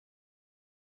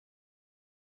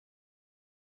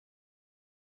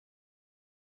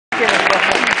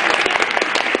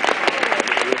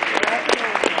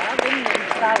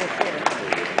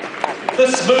The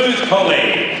smooth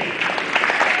collie.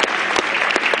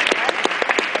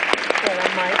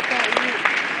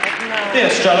 The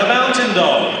Australian mountain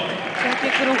dog.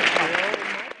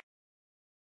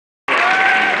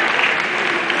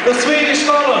 The Swedish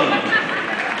Shetland.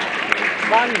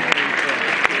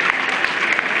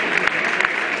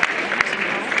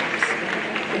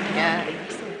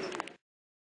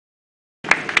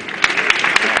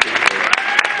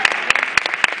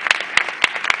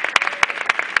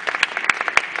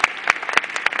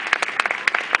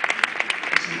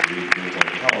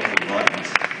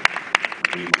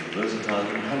 Versatile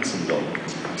and handsome dog,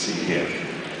 as you can see here.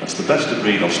 That's the best of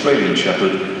breed Australian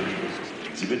Shepherd.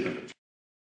 It's a bit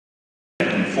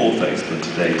and four-faced than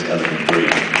today's elegant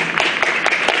breed.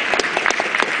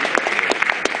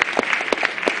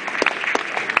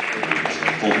 Its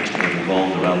importance became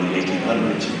involved around the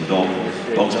 1800s.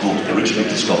 Dogs brought originally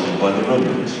to Scotland by the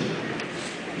Romans,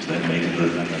 which then made it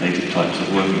the native types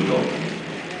of working dog.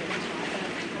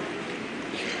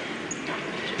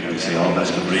 Here we see our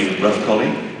best of breed rough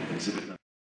collie.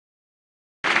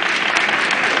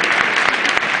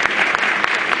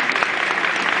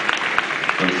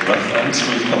 Both rough and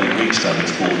smooth collie breed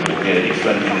standards call for a gay,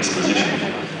 friendly disposition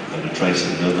and a trace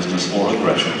of nervousness or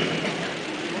aggression.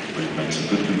 The breed makes a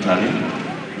good companion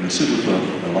and is suitable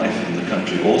for a life in the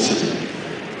country or city.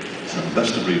 So the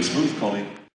best of breed smooth collie.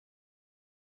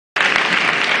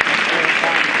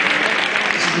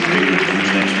 This is the breed that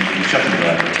originates from the Shetland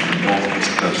on the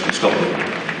north-east coast of Scotland.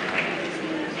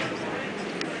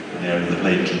 An area that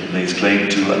lays claim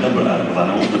to a number of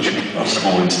animals which are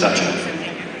small in stature.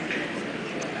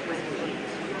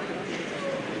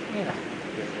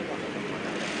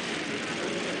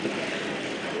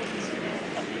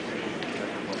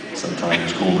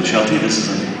 Sometimes called the Sheltie, this is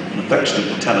an affectionate,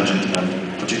 intelligent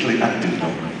and particularly active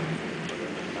dog.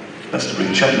 Best of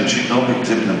breed Shetland sheepdog,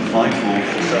 exhibit number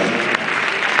 5447.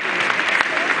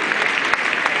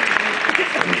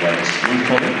 The Welsh smooth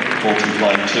collie,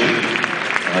 4252.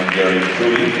 Hungarian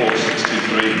collie,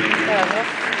 4623.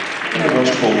 And the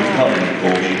Welsh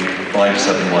corgi,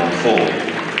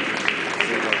 5714.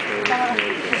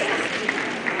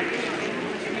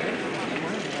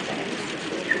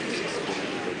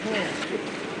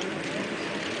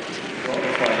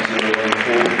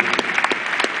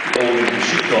 Golden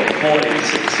sheepdog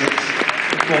 4866,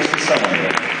 of course the summer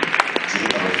here.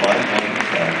 Exhibit number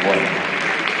 5151.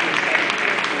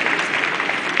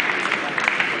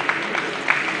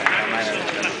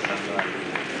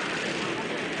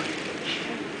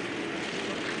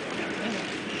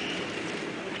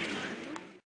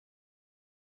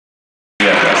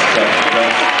 Yeah, that's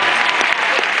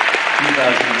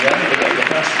 2011, we've got the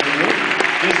pastoral group.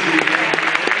 This is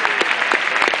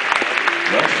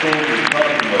Welsh corgi,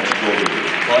 cardigan Welsh corgi,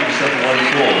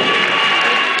 5714.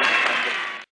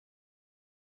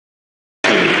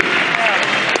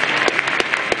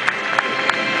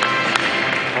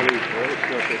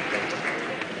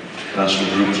 Pastoral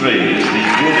group 3 is the